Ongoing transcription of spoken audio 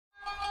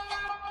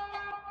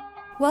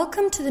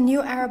Welcome to the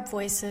New Arab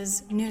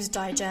Voices News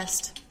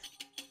Digest.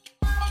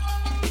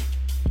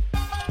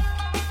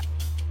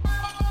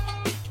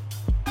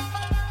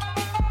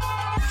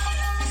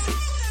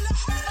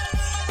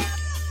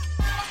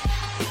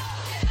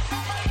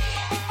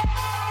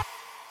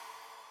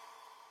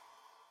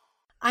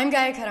 I'm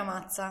Gaia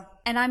Karamatsa.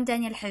 And I'm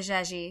Daniel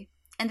Hijaji.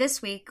 And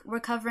this week, we're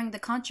covering the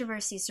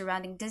controversy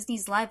surrounding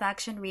Disney's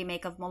live-action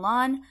remake of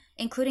Mulan,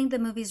 including the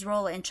movie's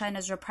role in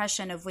China's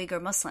repression of Uyghur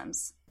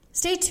Muslims.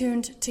 Stay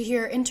tuned to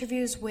hear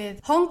interviews with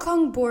Hong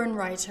Kong-born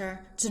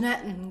writer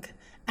Jeanette Ng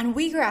and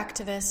Uyghur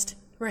activist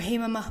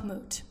Rahima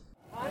Mahmood.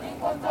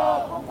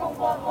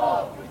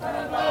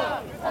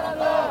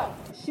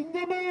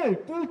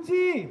 신념을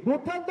뚫지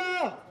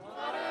못한다.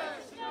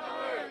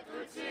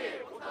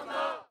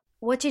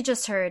 What you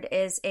just heard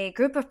is a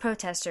group of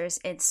protesters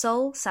in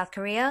Seoul, South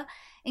Korea,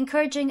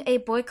 encouraging a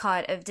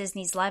boycott of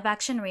Disney's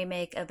live-action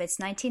remake of its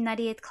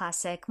 1998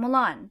 classic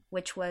Mulan,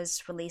 which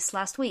was released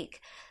last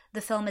week. The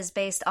film is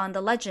based on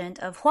the legend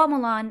of Hua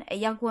Mulan, a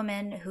young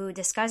woman who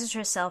disguises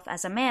herself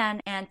as a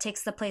man and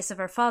takes the place of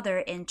her father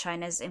in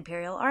China's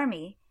imperial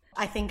army.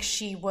 I think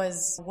she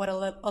was what a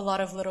lot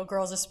of little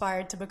girls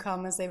aspired to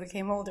become as they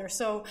became older.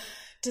 So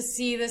to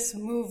see this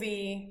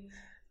movie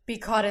be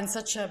caught in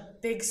such a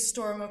big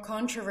storm of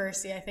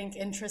controversy, I think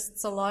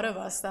interests a lot of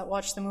us that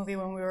watched the movie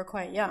when we were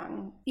quite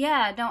young.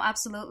 Yeah, no,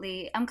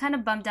 absolutely. I'm kind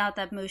of bummed out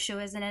that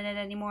Mushu isn't in it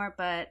anymore,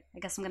 but I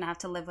guess I'm going to have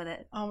to live with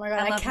it. Oh my god,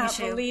 I can't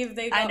believe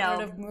they got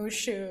rid of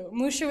Mushu.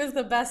 Mushu is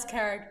the best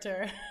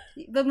character.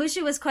 But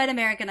Mushu was quite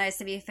Americanized,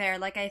 to be fair.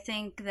 Like, I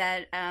think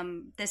that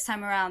this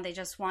time around they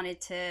just wanted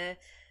to...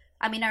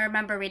 I mean, I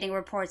remember reading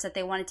reports that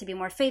they wanted to be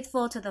more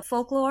faithful to the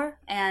folklore,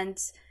 and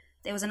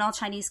it was an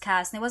all-Chinese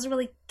cast, and it wasn't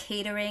really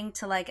catering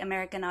to, like,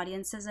 American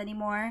audiences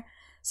anymore.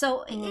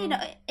 So, you know,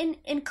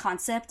 in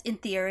concept, in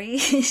theory,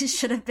 it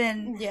should have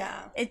been...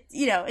 Yeah.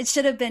 It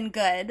should have been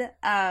good.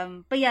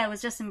 But yeah, it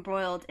was just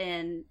embroiled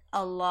in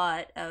a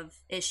lot of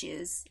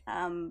issues,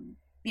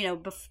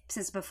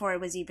 since before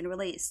it was even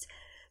released.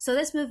 So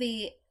this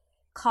movie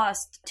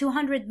cost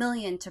 $200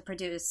 million to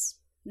produce.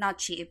 Not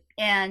cheap.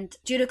 And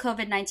due to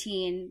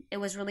COVID-19, it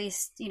was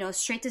released,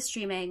 straight to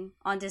streaming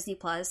on Disney+.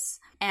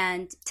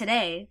 And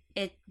today,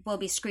 it will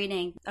be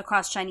screening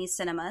across Chinese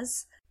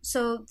cinemas.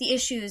 So the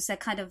issues that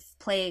kind of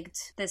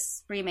plagued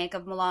this remake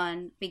of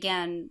Mulan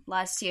began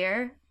last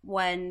year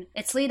when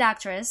its lead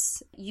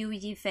actress, Yu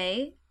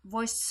Yifei,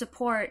 voiced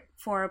support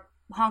for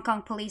Hong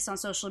Kong police on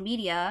social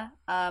media.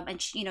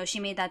 And, she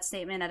made that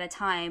statement at a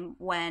time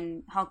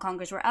when Hong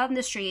Kongers were out in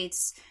the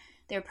streets.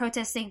 They were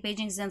protesting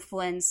Beijing's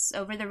influence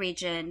over the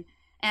region,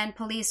 and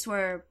police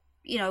were,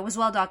 it was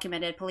well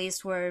documented,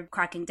 police were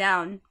cracking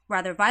down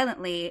rather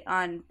violently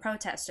on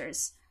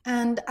protesters.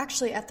 And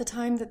actually, at the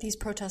time that these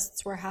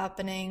protests were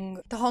happening,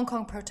 the Hong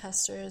Kong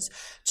protesters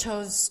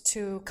chose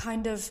to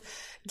kind of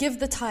give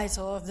the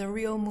title of the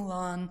real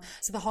Mulan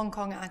to the Hong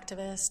Kong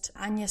activist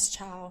Agnes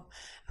Chow,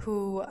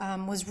 who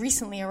was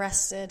recently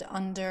arrested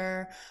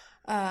under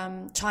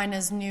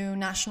China's new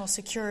national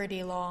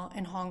security law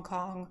in Hong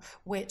Kong,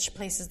 which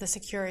places the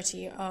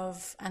security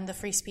of and the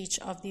free speech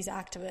of these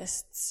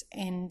activists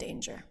in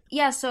danger.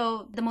 Yeah,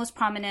 so the most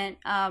prominent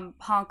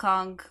Hong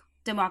Kong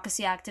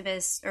democracy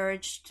activists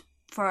urged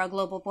for a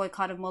global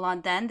boycott of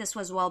Mulan then. This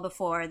was well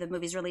before the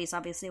movie's release,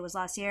 obviously it was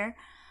last year.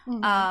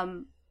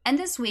 Mm-hmm. And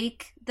this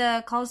week,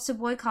 the calls to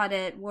boycott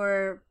it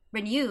were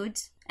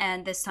renewed.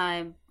 And this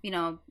time,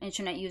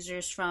 internet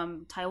users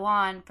from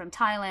Taiwan, from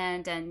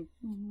Thailand, and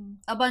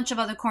a bunch of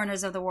other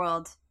corners of the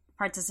world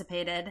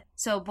participated.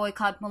 So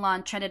Boycott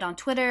Mulan trended on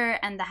Twitter,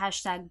 and the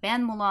hashtag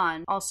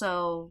 #BanMulan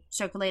also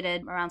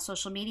circulated around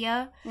social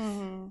media.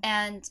 Mm-hmm.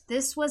 And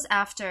this was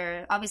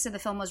after, obviously the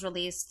film was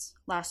released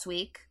last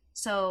week.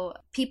 So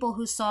people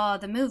who saw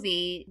the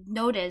movie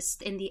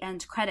noticed in the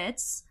end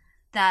credits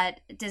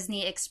that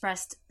Disney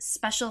expressed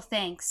special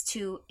thanks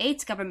to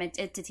 8 government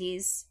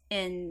entities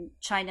in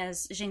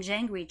China's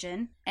Xinjiang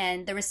region,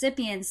 and the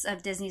recipients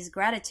of Disney's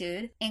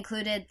gratitude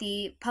included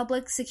the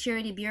Public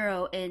Security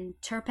Bureau in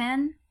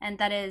Turpan, and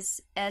that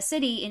is a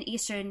city in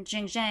eastern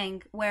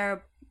Xinjiang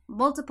where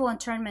multiple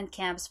internment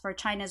camps for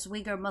China's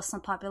Uyghur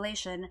Muslim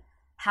population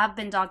have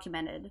been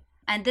documented.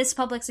 And this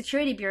Public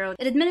Security Bureau,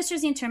 it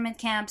administers the internment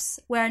camps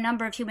where a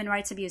number of human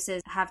rights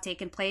abuses have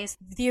taken place.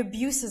 The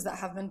abuses that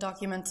have been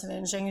documented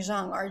in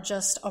Xinjiang are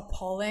just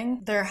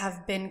appalling. There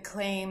have been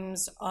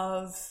claims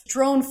of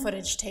drone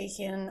footage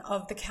taken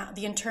of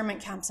the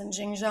internment camps in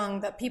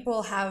Xinjiang that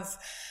people have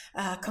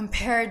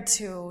compared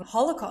to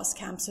Holocaust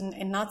camps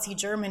in Nazi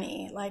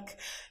Germany. Like,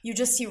 you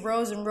just see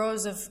rows and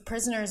rows of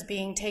prisoners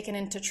being taken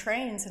into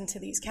trains into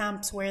these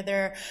camps where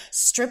they're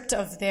stripped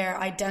of their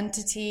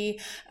identity,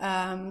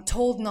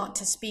 told not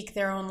to speak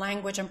their own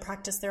language and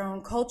practice their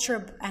own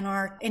culture, and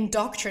are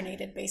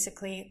indoctrinated,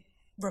 basically,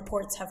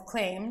 reports have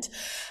claimed,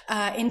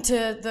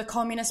 into the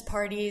Communist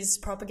Party's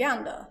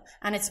propaganda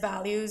and its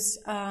values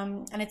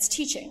and its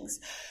teachings.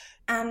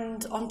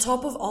 And on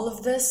top of all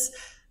of this,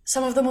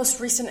 Some of the most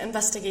recent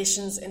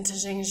investigations into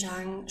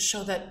Xinjiang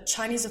show that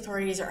Chinese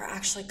authorities are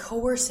actually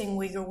coercing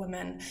Uyghur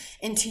women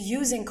into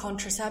using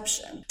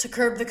contraception to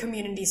curb the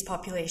community's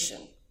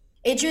population.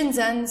 Adrian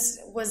Zenz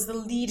was the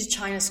lead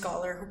China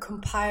scholar who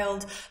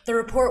compiled the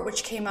report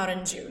which came out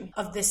in June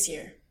of this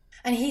year.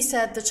 And he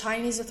said the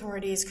Chinese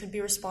authorities could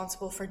be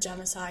responsible for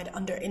genocide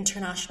under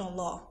international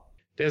law.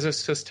 There's a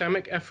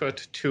systemic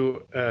effort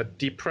to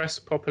depress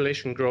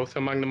population growth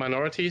among the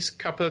minorities,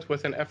 coupled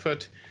with an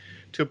effort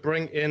to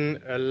bring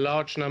in a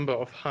large number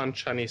of Han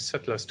Chinese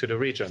settlers to the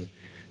region.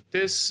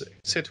 This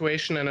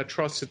situation and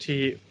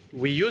atrocity,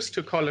 we used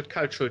to call it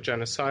cultural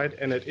genocide,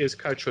 and it is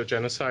cultural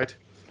genocide.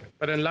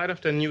 But in light of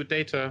the new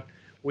data,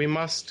 we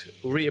must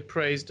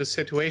reappraise the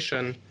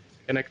situation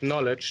and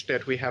acknowledge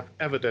that we have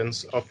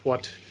evidence of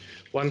what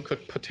one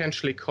could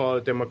potentially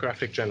call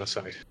demographic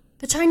genocide.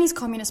 The Chinese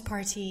Communist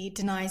Party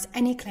denies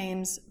any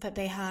claims that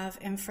they have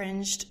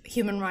infringed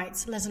human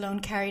rights, let alone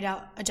carried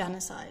out a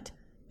genocide.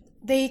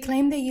 They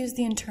claim they used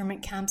the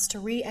internment camps to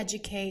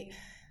re-educate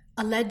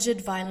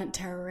alleged violent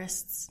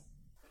terrorists.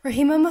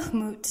 Rahima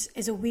Mahmoud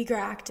is a Uyghur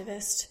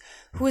activist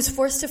who was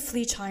forced to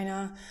flee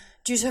China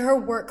due to her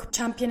work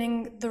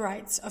championing the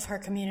rights of her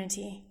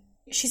community.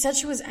 She said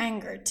she was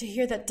angered to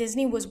hear that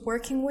Disney was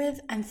working with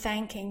and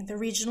thanking the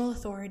regional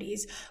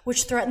authorities,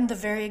 which threatened the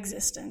very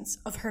existence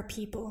of her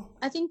people.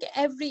 I think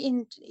every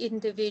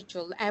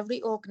individual,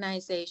 every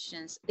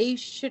organization, they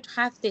should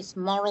have this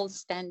moral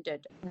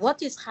standard.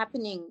 What is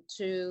happening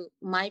to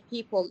my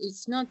people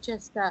is not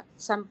just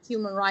some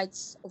human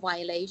rights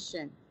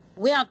violation.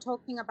 We are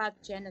talking about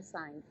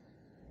genocide.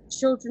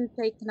 Children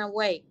taken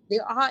away. They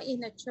are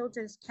in a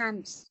children's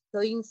camps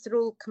going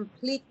through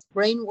complete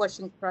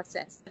brainwashing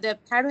process. Their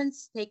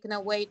parents taken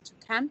away to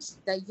camps.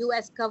 The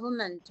U.S.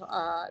 government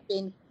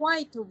been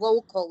quite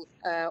vocal.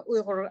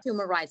 Uyghur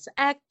Human Rights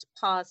Act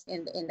passed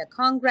in the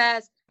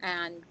Congress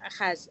and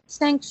has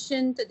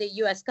sanctioned, the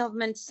U.S.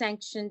 government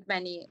sanctioned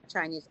many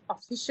Chinese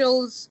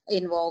officials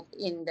involved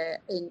in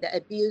the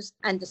abuse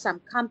and some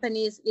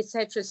companies,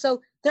 etc.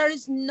 So there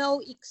is no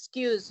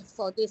excuse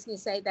for Disney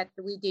say that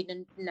we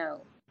didn't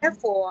know.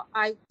 Therefore,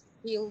 I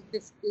feel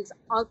this is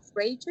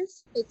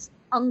outrageous. It's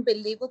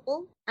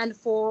unbelievable. And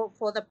for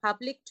the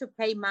public to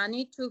pay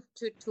money to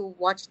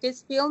watch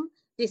this film,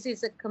 this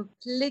is a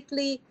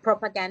completely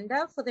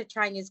propaganda for the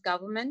Chinese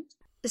government.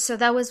 So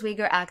that was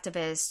Uyghur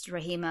activist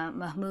Rahima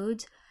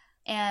Mahmoud.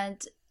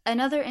 And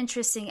another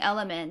interesting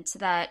element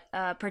that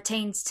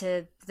pertains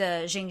to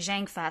the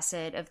Xinjiang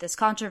facet of this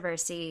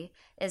controversy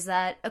is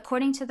that,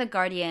 according to The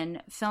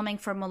Guardian, filming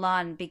for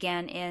Mulan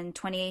began in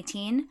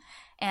 2018.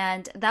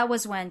 And that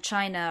was when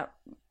China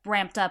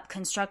ramped up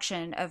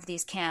construction of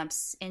these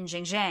camps in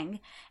Xinjiang.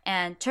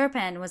 And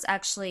Turpan was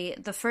actually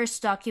the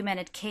first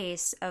documented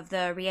case of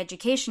the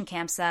re-education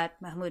camps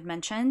that Mahmoud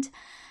mentioned.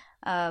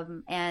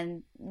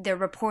 And they're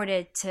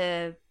reported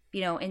to,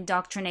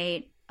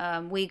 indoctrinate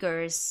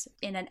Uyghurs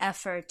in an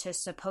effort to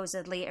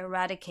supposedly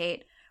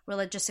eradicate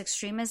religious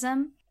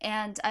extremism.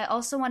 And I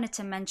also wanted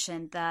to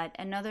mention that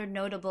another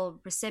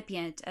notable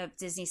recipient of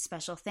Disney's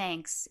special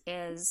thanks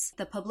is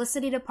the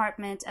Publicity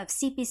Department of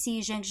CPC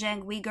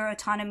Xinjiang Uyghur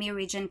Autonomy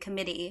Region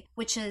Committee,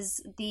 which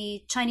is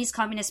the Chinese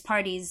Communist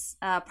Party's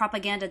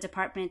propaganda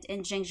department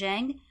in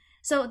Xinjiang.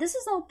 So this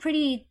is all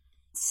pretty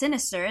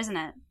sinister, isn't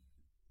it?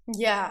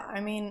 Yeah, I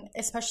mean,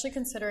 especially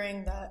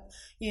considering that,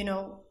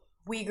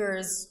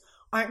 Uyghurs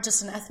aren't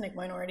just an ethnic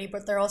minority,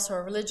 but they're also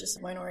a religious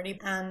minority.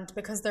 And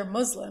because they're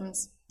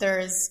Muslims,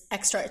 there's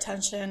extra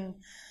attention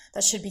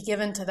that should be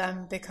given to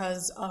them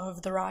because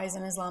of the rise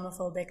in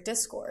Islamophobic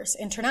discourse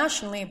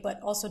internationally,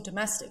 but also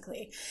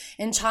domestically.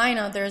 In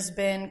China, there's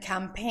been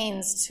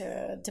campaigns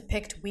to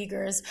depict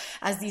Uyghurs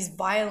as these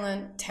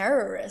violent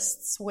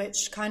terrorists,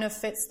 which kind of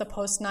fits the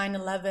post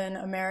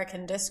 9/11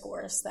 American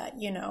discourse that,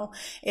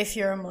 if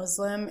you're a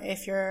Muslim,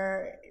 if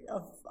you're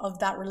of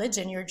that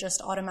religion, you're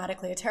just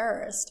automatically a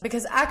terrorist.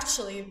 Because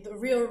actually, the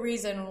real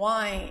reason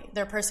why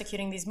they're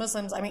persecuting these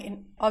Muslims, I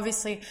mean,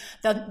 obviously,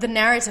 the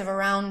narrative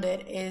around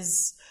it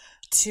is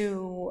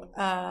to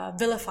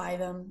vilify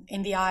them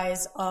in the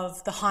eyes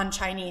of the Han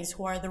Chinese,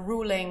 who are the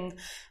ruling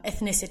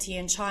ethnicity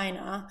in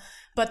China.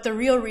 But the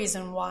real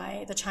reason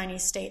why the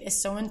Chinese state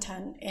is so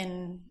intent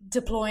in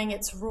deploying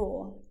its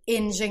rule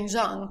in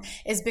Xinjiang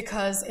is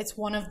because it's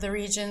one of the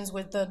regions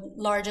with the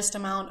largest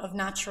amount of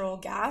natural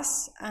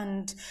gas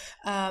and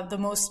the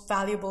most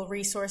valuable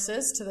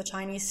resources to the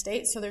Chinese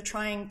state. So they're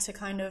trying to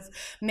kind of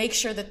make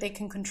sure that they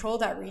can control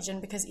that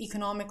region because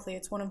economically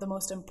it's one of the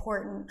most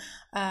important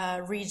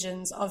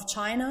regions of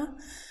China.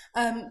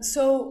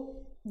 So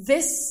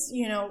this,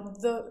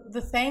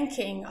 the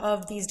thanking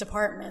of these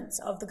departments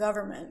of the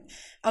government,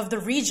 of the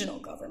regional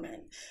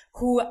government,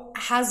 who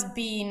has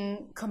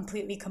been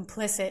completely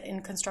complicit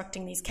in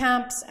constructing these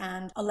camps,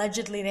 and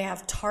allegedly they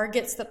have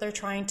targets that they're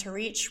trying to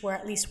reach where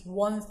at least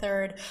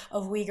 1/3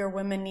 of Uyghur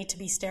women need to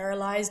be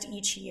sterilized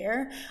each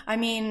year. I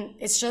mean,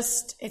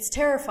 it's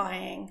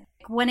terrifying.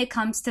 When it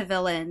comes to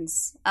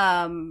villains,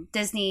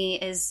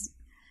 Disney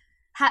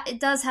it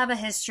does have a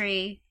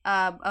history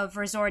of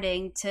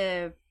resorting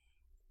to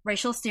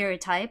racial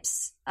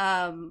stereotypes,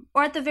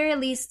 or at the very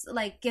least,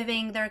 like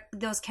giving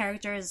those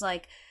characters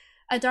like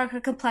a darker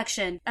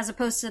complexion as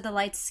opposed to the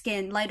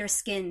lighter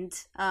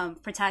skinned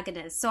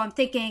protagonist. So I'm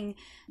thinking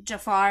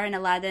Jafar in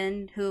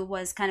Aladdin, who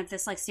was kind of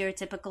this like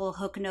stereotypical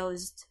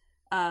hook-nosed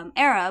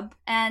Arab.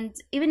 And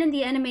even in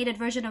the animated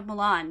version of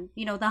Mulan,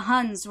 you know, the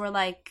Huns were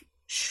like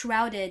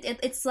shrouded.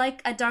 It's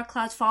like a dark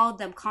cloud followed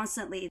them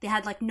constantly. They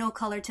had like no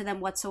color to them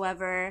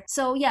whatsoever.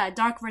 So yeah,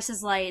 dark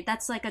versus light,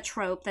 that's like a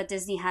trope that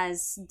Disney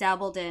has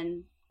dabbled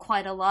in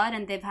quite a lot,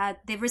 and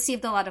they've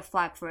received a lot of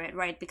flack for it,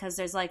 right? Because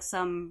there's like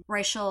some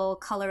racial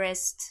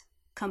colorist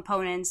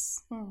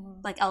components,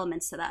 like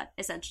elements to that,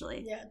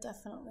 essentially. Yeah,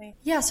 definitely.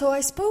 Yeah, so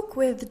I spoke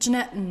with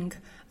Jeanette Ng,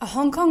 a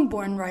Hong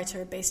Kong-born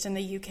writer based in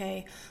the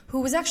UK,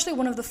 who was actually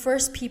one of the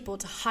first people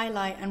to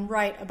highlight and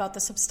write about the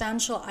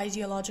substantial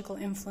ideological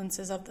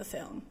influences of the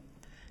film.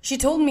 She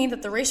told me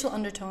that the racial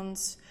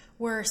undertones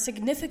were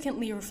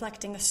significantly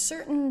reflecting a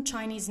certain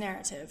Chinese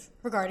narrative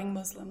regarding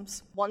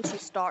Muslims. Once you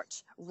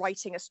start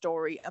writing a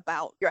story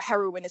about your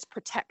heroine is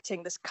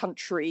protecting this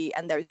country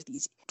and there's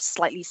these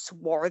slightly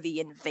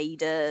swarthy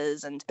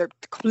invaders and they're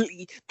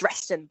completely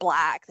dressed in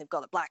black, they've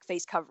got a black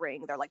face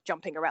covering, they're like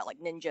jumping around like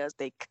ninjas,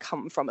 they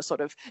come from a sort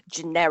of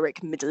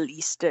generic Middle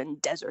Eastern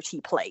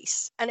deserty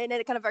place. And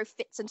it kind of very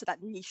fits into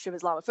that niche of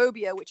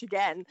Islamophobia, which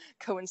again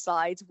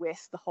coincides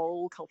with the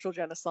whole cultural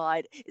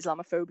genocide,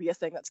 Islamophobia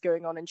thing that's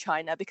going on in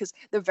China, because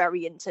they're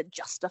very into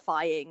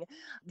justifying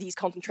these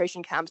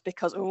concentration camps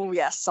because, oh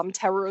yes, some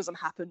terrorism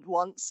happened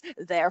once,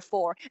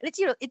 therefore. And it's,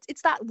 you know,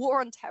 it's that war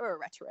on terror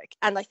rhetoric.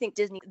 And I think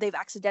Disney, they've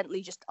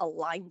accidentally just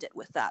aligned it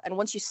with that. And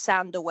once you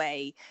sand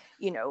away,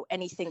 you know,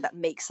 anything that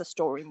makes a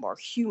story more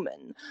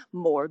human,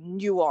 more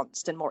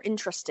nuanced and more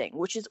interesting,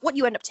 which is what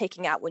you end up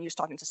taking out when you're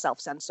starting to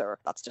self-censor.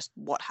 That's just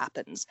what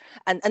happens.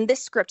 And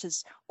this script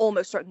has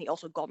almost certainly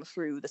also gone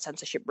through the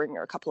censorship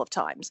ringer a couple of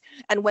times.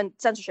 And when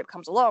censorship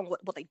comes along,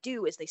 what they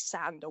do is they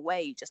sand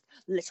away just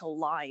little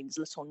lines,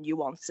 little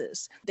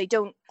nuances. They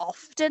don't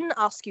often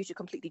ask you to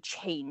completely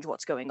change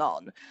what's going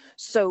on.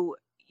 So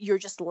you're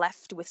just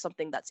left with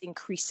something that's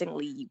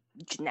increasingly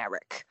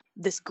generic.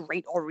 This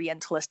great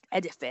Orientalist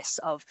edifice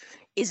of,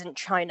 isn't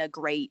China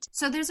great?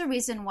 So there's a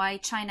reason why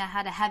China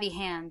had a heavy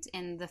hand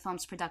in the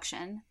film's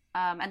production.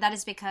 And that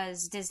is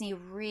because Disney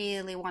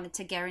really wanted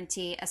to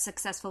guarantee a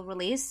successful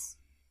release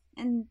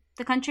in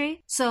the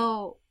country.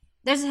 So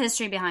there's a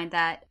history behind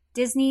that.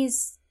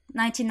 Disney's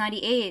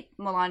 1998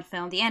 Mulan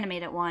film, the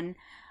animated one,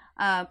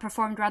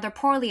 performed rather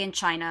poorly in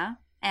China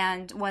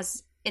and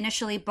was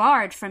initially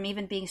barred from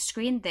even being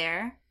screened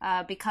there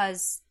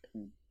because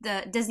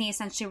Disney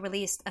essentially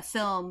released a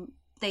film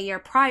the year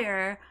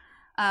prior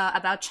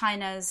about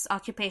China's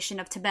occupation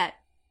of Tibet,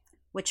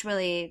 which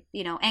really,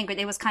 you know, angered.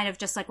 It was kind of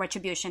just like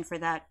retribution for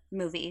that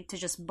movie to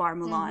just bar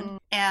Mulan. Mm-hmm.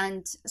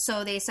 And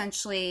so they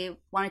essentially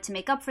wanted to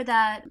make up for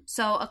that.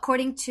 So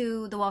according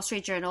to the Wall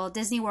Street Journal,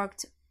 Disney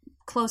worked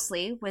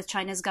closely with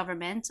China's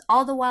government,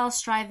 all the while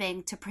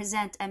striving to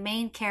present a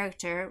main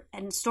character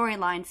and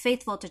storyline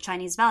faithful to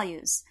Chinese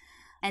values.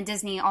 And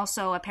Disney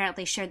also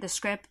apparently shared the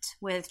script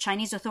with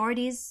Chinese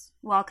authorities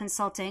while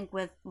consulting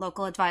with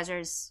local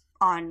advisors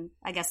on,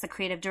 I guess, the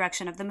creative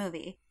direction of the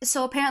movie.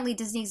 So apparently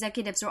Disney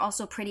executives were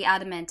also pretty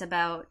adamant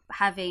about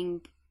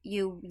having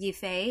Yu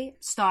Yifei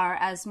star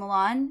as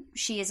Mulan.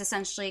 She is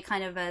essentially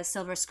kind of a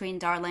silver screen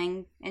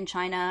darling in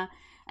China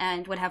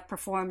and would have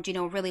performed, you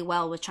know, really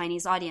well with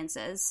Chinese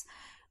audiences.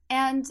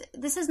 And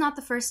this is not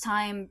the first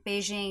time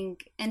Beijing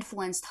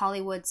influenced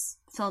Hollywood's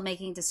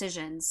filmmaking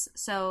decisions.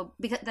 So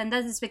then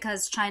that is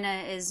because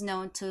China is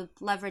known to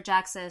leverage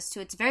access to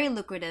its very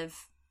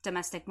lucrative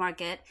domestic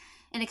market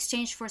in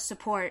exchange for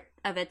support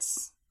of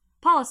its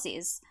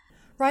policies.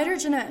 Writer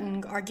Jeanette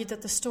Ng argued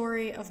that the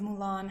story of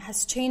Mulan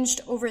has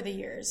changed over the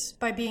years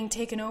by being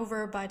taken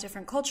over by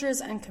different cultures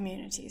and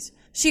communities.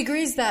 She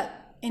agrees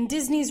that in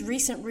Disney's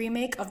recent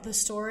remake of the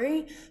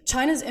story,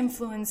 China's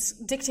influence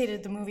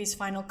dictated the movie's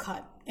final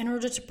cut in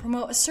order to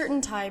promote a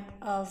certain type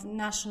of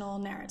national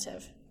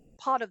narrative.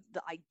 Part of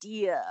the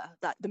idea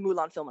that the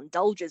Mulan film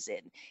indulges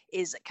in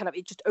is kind of,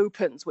 it just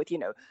opens with, you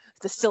know,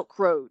 the Silk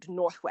Road,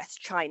 Northwest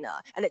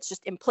China, and it's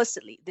just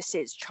implicitly, this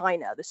is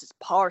China, this is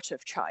part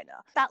of China.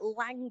 That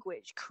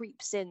language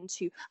creeps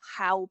into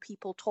how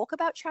people talk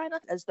about China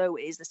as though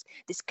it is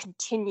this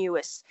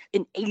continuous,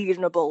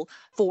 inalienable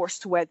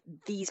force where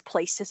these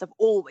places have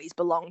always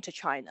belonged to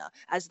China,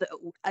 as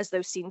though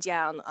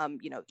Xinjiang,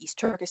 East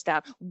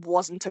Turkestan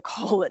wasn't a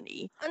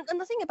colony. And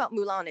the thing about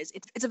Mulan is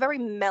it's a very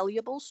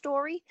malleable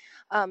story.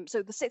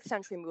 So the 6th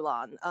century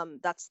Mulan,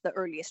 that's the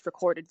earliest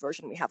recorded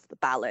version we have of the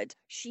ballad.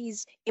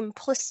 She's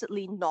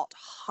implicitly not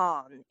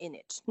Han in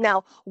it.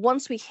 Now,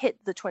 once we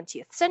hit the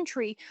 20th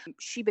century,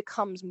 she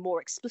becomes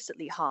more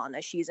explicitly Han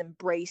as she is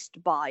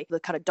embraced by the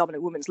kind of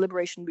dominant women's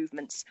liberation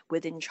movements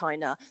within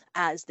China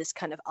as this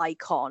kind of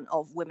icon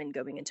of women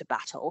going into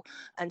battle.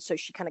 And so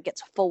she kind of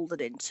gets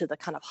folded into the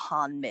kind of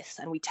Han myth,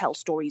 and we tell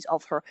stories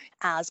of her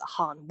as a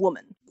Han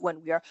woman.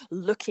 When we are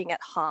looking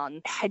at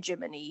Han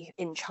hegemony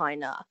in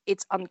China,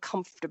 it's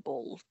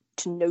uncomfortable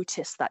to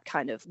notice that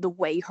kind of the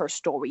way her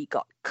story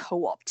got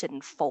co-opted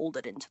and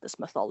folded into this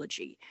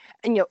mythology.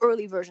 And,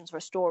 early versions of her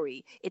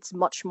story, it's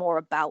much more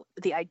about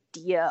the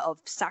idea of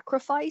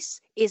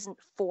sacrifice isn't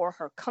for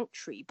her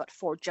country, but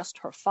for just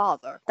her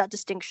father. That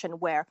distinction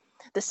where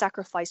the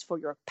sacrifice for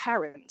your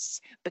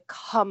parents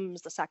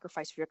becomes the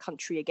sacrifice for your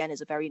country, again,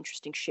 is a very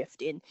interesting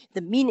shift in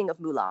the meaning of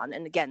Mulan.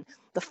 And again,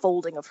 the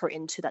folding of her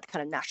into that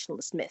kind of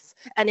nationalist myth.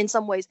 And in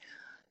some ways,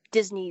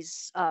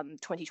 Disney's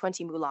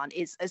 2020 Mulan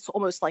is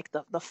almost like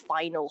the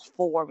final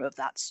form of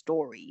that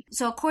story.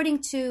 So according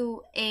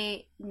to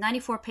a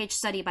 94-page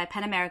study by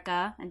PEN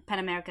America, and PEN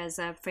America is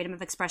a freedom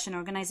of expression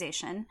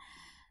organization,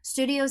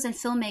 studios and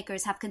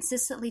filmmakers have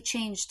consistently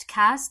changed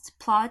cast,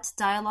 plot,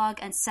 dialogue,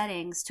 and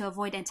settings to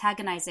avoid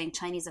antagonizing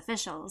Chinese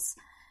officials.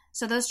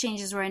 So those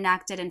changes were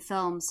enacted in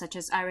films such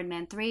as Iron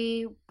Man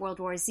 3, World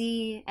War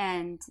Z,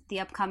 and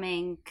the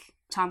upcoming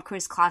Tom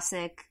Cruise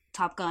classic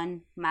Top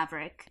Gun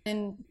Maverick.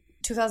 In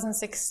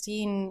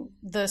 2016,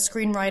 the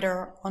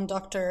screenwriter on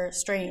Doctor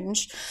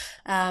Strange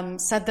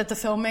said that the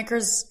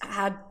filmmakers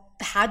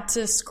had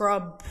to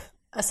scrub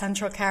a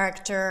central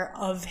character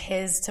of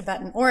his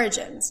Tibetan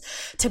origins,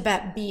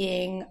 Tibet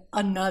being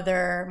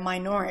another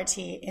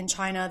minority in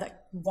China that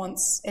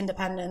wants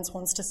independence,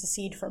 wants to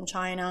secede from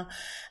China,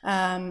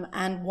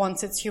 and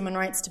wants its human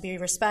rights to be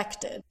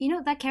respected.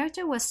 That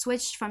character was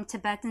switched from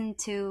Tibetan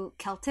to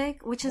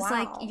Celtic, which is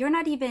you're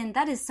not even,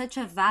 that is such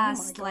a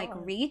vast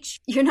reach.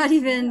 You're not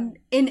even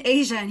in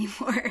Asia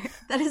anymore.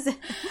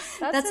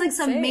 That's like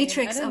some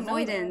Matrix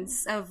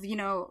avoidance of,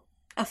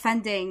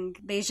 offending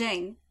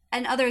Beijing.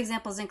 And other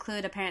examples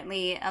include,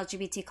 apparently,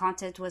 LGBT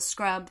content was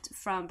scrubbed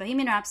from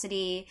Bohemian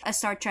Rhapsody, a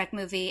Star Trek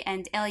movie,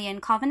 and Alien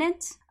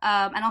Covenant,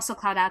 and also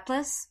Cloud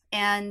Atlas.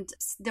 And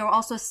there were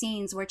also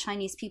scenes where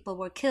Chinese people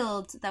were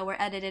killed that were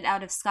edited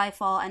out of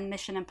Skyfall and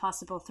Mission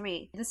Impossible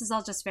 3. This is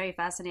all just very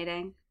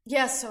fascinating.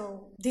 Yeah,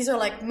 so these are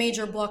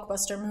major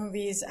blockbuster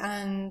movies,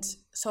 and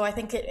so I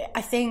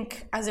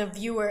think as a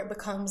viewer it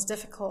becomes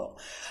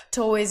difficult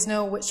to always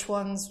know which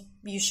ones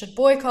you should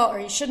boycott or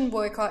you shouldn't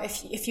boycott,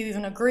 if you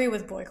even agree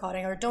with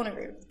boycotting or don't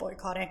agree with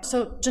boycotting.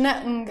 So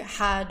Jeanette Ng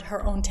had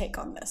her own take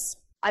on this.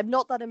 I'm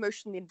not that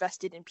emotionally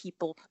invested in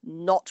people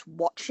not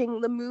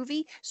watching the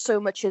movie so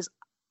much as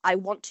I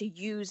want to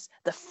use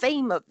the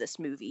fame of this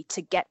movie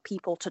to get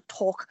people to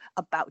talk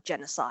about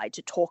genocide,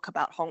 to talk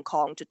about Hong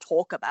Kong, to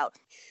talk about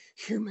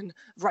human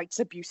rights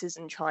abuses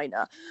in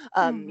China,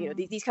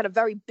 these kind of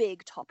very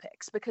big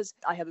topics, because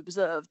I have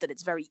observed that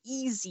it's very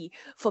easy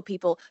for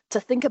people to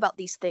think about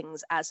these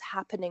things as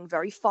happening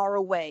very far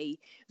away,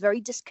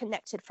 very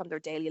disconnected from their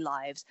daily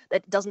lives,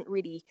 that doesn't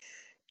really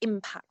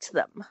impact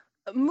them.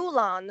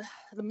 Mulan,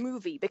 the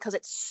movie, because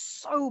it's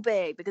so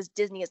big, because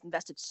Disney has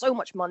invested so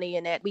much money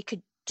in it, we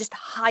could just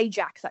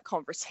hijack that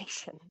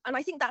conversation. And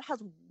I think that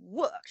has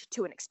worked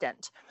to an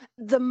extent.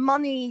 The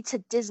money to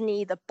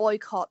Disney, the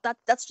boycott,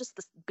 that's just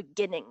the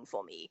beginning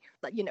for me.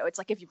 But, it's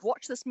like if you've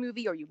watched this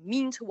movie or you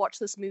mean to watch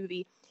this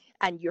movie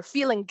and you're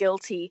feeling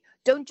guilty,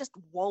 don't just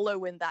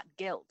wallow in that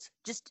guilt.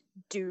 Just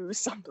do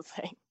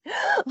something.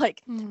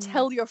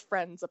 Tell your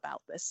friends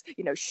about this.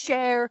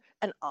 Share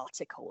an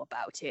article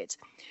about it.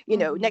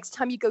 Next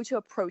time you go to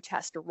a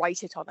protest,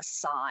 write it on a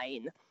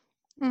sign.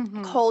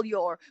 Call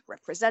your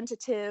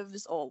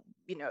representatives or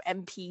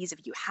MPs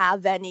if you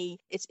have any.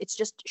 It's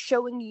just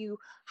showing you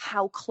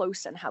how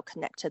close and how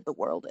connected the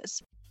world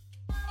is.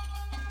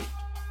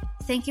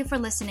 Thank you for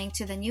listening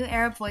to the New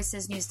Arab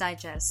Voices News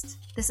Digest.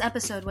 This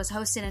episode was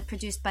hosted and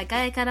produced by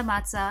Gaia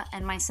Karamatsa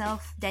and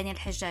myself, Daniel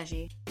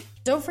Hajjaji.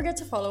 Don't forget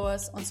to follow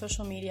us on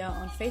social media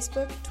on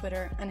Facebook,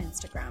 Twitter, and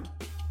Instagram.